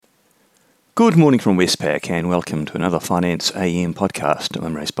Good morning from Westpac and welcome to another Finance AM podcast.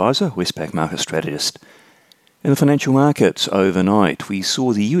 I'm Ray Spicer, Westpac market strategist. In the financial markets overnight, we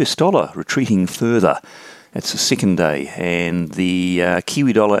saw the US dollar retreating further. It's the second day and the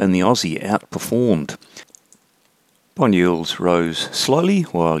Kiwi dollar and the Aussie outperformed. Bond yields rose slightly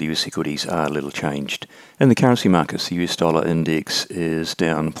while US equities are little changed. In the currency markets, the US dollar index is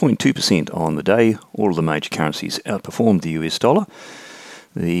down 0.2% on the day. All of the major currencies outperformed the US dollar.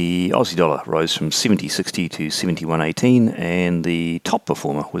 The Aussie dollar rose from 70.60 to 71.18, and the top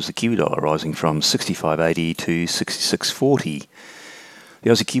performer was the Kiwi dollar, rising from 65.80 to 66.40. The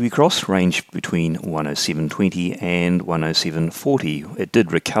Aussie Kiwi cross ranged between 107.20 and 107.40. It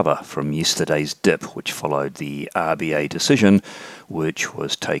did recover from yesterday's dip, which followed the RBA decision, which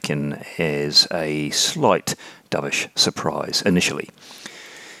was taken as a slight dovish surprise initially.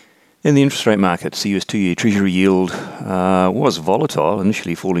 In the interest rate markets, the US 2-year Treasury yield was volatile,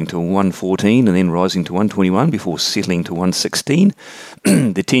 initially falling to 114 and then rising to 121 before settling to 116.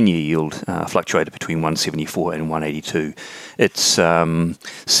 The 10-year yield fluctuated between 174 and 182. It's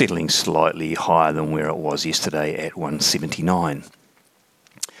settling slightly higher than where it was yesterday at 179.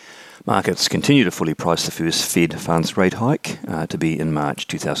 Markets continue to fully price the first Fed funds rate hike to be in March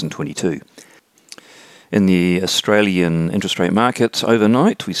 2022. In the Australian interest rate markets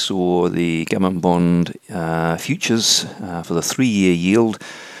overnight, we saw the government bond futures for the 3-year yield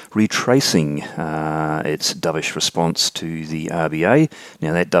retracing its dovish response to the RBA.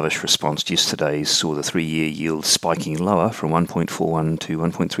 Now, that dovish response yesterday saw the 3-year yield spiking lower from 1.41 to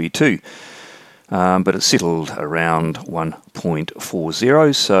 1.32. But it settled around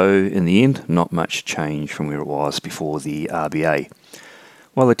 1.40, so in the end, not much change from where it was before the RBA.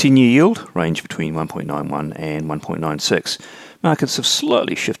 While the 10-year yield ranged between 1.91 and 1.96, markets have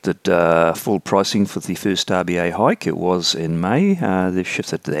slightly shifted full pricing for the first RBA hike. It was in May. They've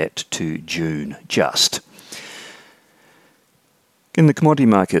shifted that to June just. In the commodity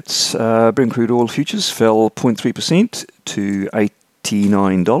markets, Brent crude oil futures fell 0.3% to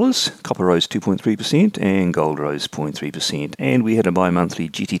 $89. Copper rose 2.3% and gold rose 0.3%. And we had a bi-monthly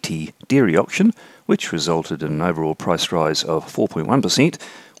GTT dairy auction, which resulted in an overall price rise of 4.1%,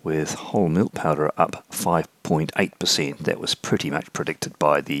 with whole milk powder up 5.8%. That was pretty much predicted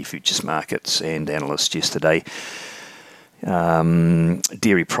by the futures markets and analysts yesterday.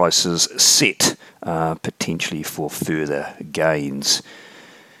 Dairy prices set potentially for further gains.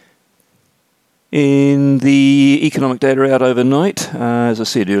 In the economic data out overnight, as I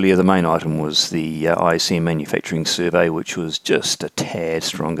said earlier, the main item was the ISM manufacturing survey, which was just a tad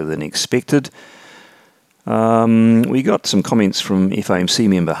stronger than expected. We got some comments from FOMC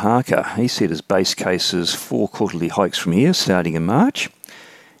member Harker. He said his base case is 4 quarterly hikes from here, starting in March.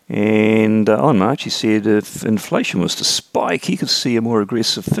 And on March, he said if inflation was to spike, he could see a more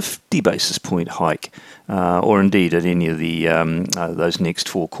aggressive 50 basis point hike, or indeed at any of the those next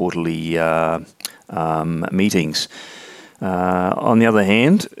 4 quarterly meetings. On the other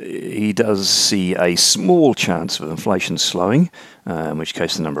hand, he does see a small chance of inflation slowing, in which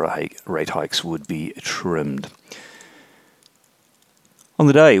case the number of rate hikes would be trimmed. On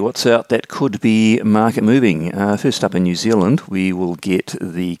the day, what's out that could be market moving? First up in New Zealand, we will get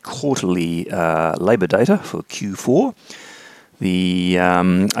the quarterly labour data for Q4. The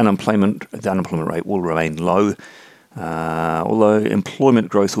unemployment rate will remain low, although employment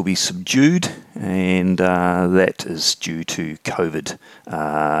growth will be subdued, and that is due to COVID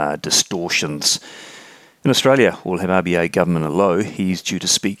distortions. In Australia, we'll have RBA Governor Lowe. He's due to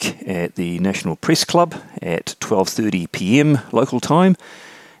speak at the National Press Club at 12:30 p.m. local time,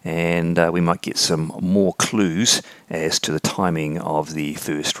 and we might get some more clues as to the timing of the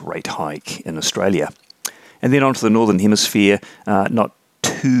first rate hike in Australia. And then on to the Northern Hemisphere, not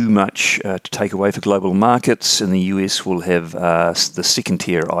too much to take away for global markets. In the US, we'll have the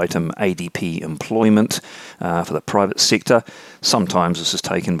second-tier item, ADP employment for the private sector. Sometimes this is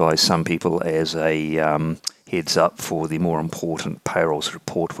taken by some people as a heads up for the more important payrolls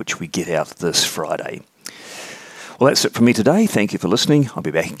report, which we get out this Friday. Well, that's it from me today. Thank you for listening. I'll be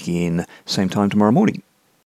back again same time tomorrow morning.